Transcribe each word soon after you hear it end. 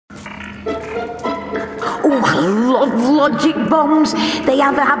Oh, I love logic bombs. They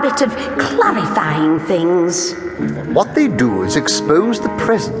have a habit of clarifying things. What they do is expose the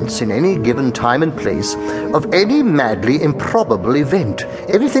presence in any given time and place of any madly improbable event,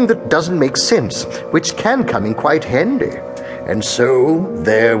 anything that doesn't make sense, which can come in quite handy. And so,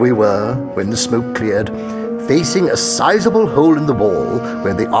 there we were, when the smoke cleared, facing a sizable hole in the wall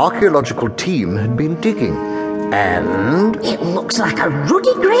where the archaeological team had been digging. And it looks like a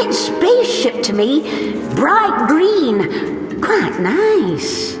ruddy great spaceship to me. Bright green. Quite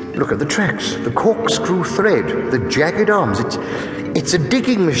nice. Look at the tracks, the corkscrew thread, the jagged arms. It's a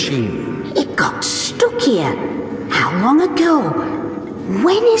digging machine. It got stuck here. How long ago?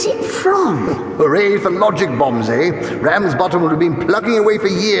 When is it from? Hooray for logic bombs, eh? Ramsbottom would have been plugging away for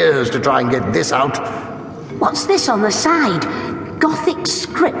years to try and get this out. What's this on the side? Gothic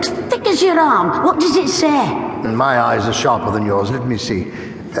script, thick as your arm. What does it say? My eyes are sharper than yours. Let me see.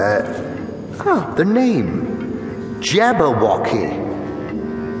 The name. Jabberwocky.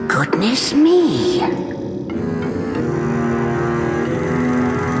 Goodness me.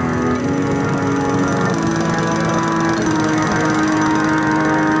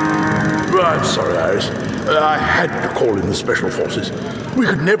 I'm sorry, Iris. I had to call in the special forces. We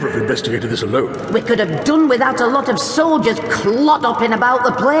could never have investigated this alone. We could have done without a lot of soldiers clod-hopping about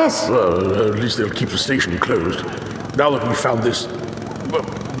the place. Well, at least they'll keep the station closed. Now that we've found this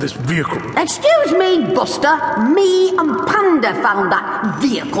vehicle. Excuse me, Buster. Me and Panda found that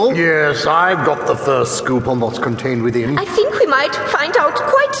vehicle. Yes, I've got the first scoop on what's contained within. I think we might find out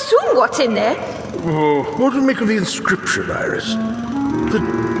quite soon what's in there. Oh, what do you make of the inscription, Iris? The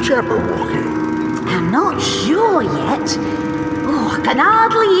Jabberwocky. I'm not sure yet. Oh, I can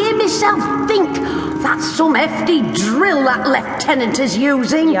hardly hear myself think. That's some hefty drill that lieutenant is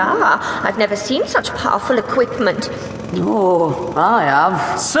using. Yeah, I've never seen such powerful equipment. Oh, I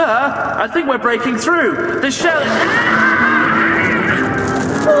have. Sir, I think we're breaking through. The shell...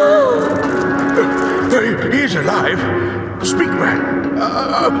 He's alive. Speak, man.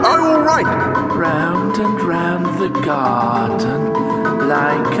 Are you all right? Round and round the garden,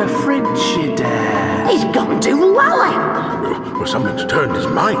 like a Frigidaire. He's gone too lally. Well, something's turned his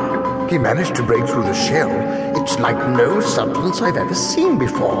mind. He managed to break through the shell. It's like no substance I've ever seen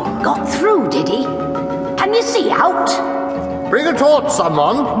before. Got through, did he? Can you see out? Bring a torch,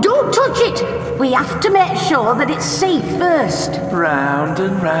 someone. Don't touch it. We have to make sure that it's safe first. Round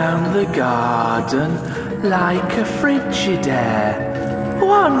and round the garden, like a Frigidaire.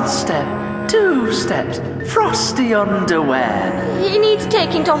 One step, two steps, frosty underwear. He needs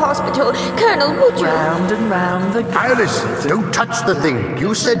taking to hospital. Colonel, would you? Round and round the garden. Iris, don't touch the thing.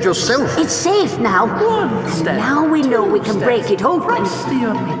 You said yourself. It's safe now. One step, Now we know we can break it open.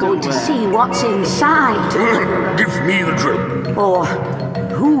 We're going to see what's inside. Give me the drill. Or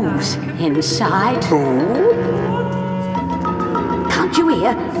who's inside. Can't you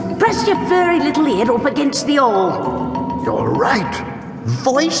hear? Press your furry little ear up against the hole. You're right.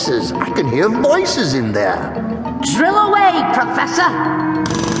 Voices. I can hear voices in there. Drill away, Professor.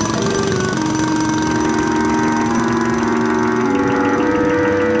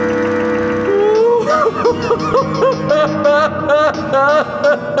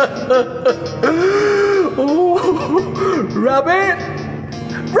 Rabbit?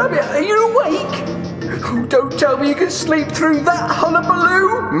 Rabbit, are you awake? Oh, don't tell me you can sleep through that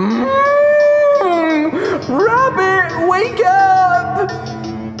hullabaloo. Rabbit, wake up!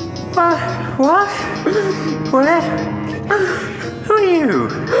 What? Where? Who are you?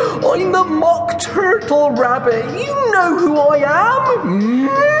 I'm the Mock Turtle, Rabbit. You know who I am.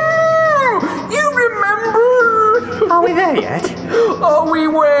 You remember? Are we there yet? Are we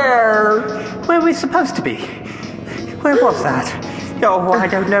where? Where are we supposed to be? Where was that? Oh, I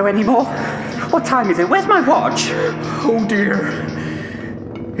don't know anymore. What time is it? Where's my watch? Oh dear.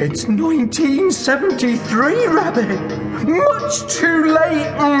 It's 1973, Rabbit. Much too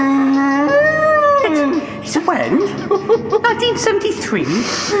late. It's when? 1973?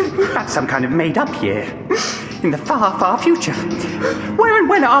 That's some kind of made-up year. In the far, far future. Where and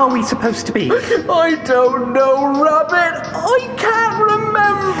when are we supposed to be? I don't know, Rabbit. I can't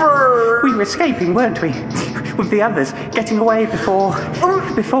remember. We were escaping, weren't we? With the others, getting away before...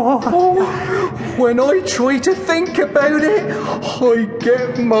 Oh, when I try to think about it, I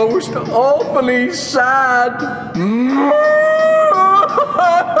get most awfully sad.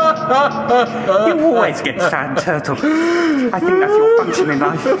 You always get sad, Turtle. I think that's your function in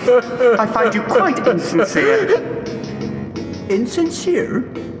life. I find you quite insincere. Insincere?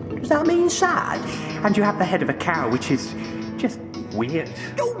 Does that mean sad? And you have the head of a cow, which is just weird.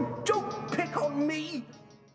 Oh,